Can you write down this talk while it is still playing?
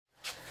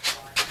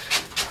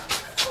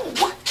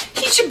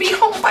should be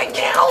home by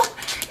now.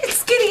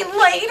 It's getting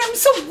late. I'm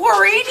so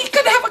worried. He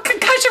could have a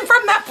concussion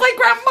from that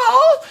playground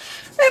ball.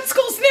 That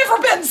school's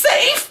never been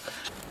safe.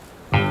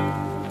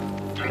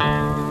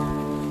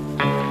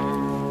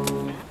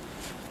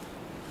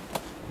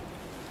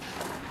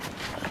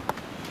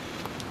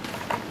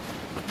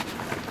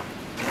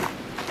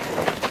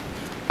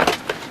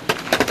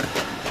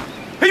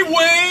 Hey,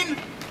 Wayne!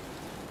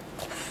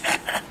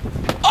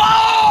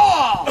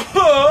 Oh!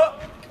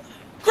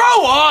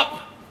 Grow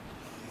up!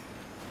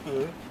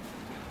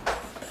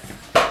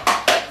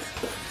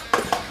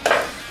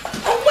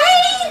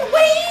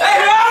 Wayne!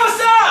 Hey,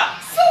 what's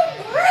up? So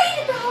worried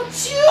about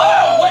you.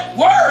 Oh, what?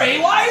 Worry?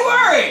 Why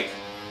worry?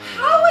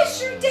 How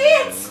was your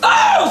dance?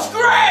 Oh, it's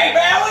great,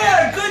 man! We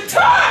had a good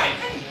time!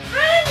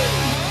 Honey!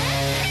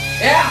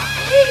 Yeah?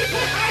 Hey,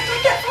 but I got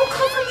that phone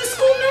call from the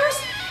school nurse.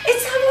 It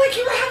sounded like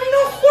you were having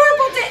a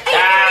horrible day.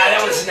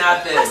 That was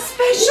nothing. A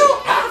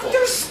special Apple.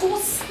 after-school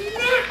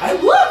snack. I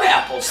love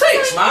apples.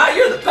 Thanks, Ma.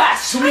 You're the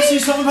best. Somebody say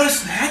something about a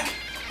snack?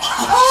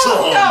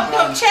 Oh,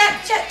 no,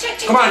 Chet.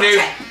 Come on, dude.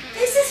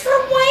 This is for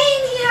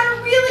Wayne. He had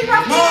a really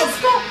rough day at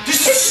school.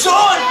 This is so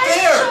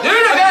unfair. Dude,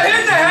 I got hit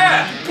in the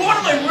head. Go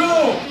out of my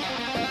room.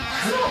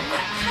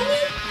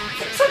 Honey,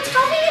 so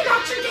tell me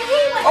about your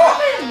day. What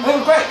happened?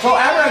 Oh, great. So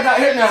after I got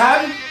hit in the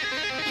head,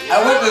 I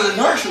went to the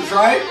nurse's,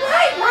 right?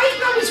 Right.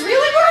 I was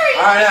really worried.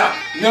 I know.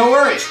 No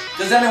worries.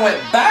 Because then I went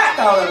back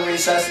out on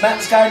recess, met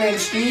this guy named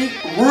Steve.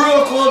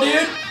 Real cool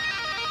dude.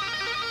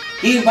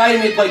 He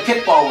invited me to play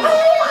kickball with him.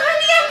 Oh,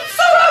 honey, I'm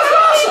so That was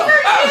happy awesome. for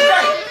That was you.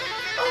 great.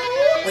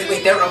 Oh.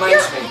 Wait, that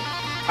reminds me.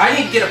 I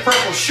need to get a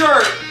purple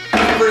shirt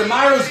for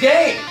tomorrow's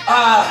game.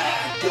 I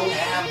don't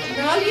have one.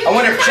 No, you I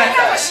wonder if don't Chet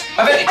have does. it.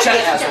 I bet Chet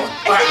has one.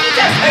 I think he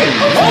does. Hey,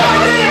 hold on.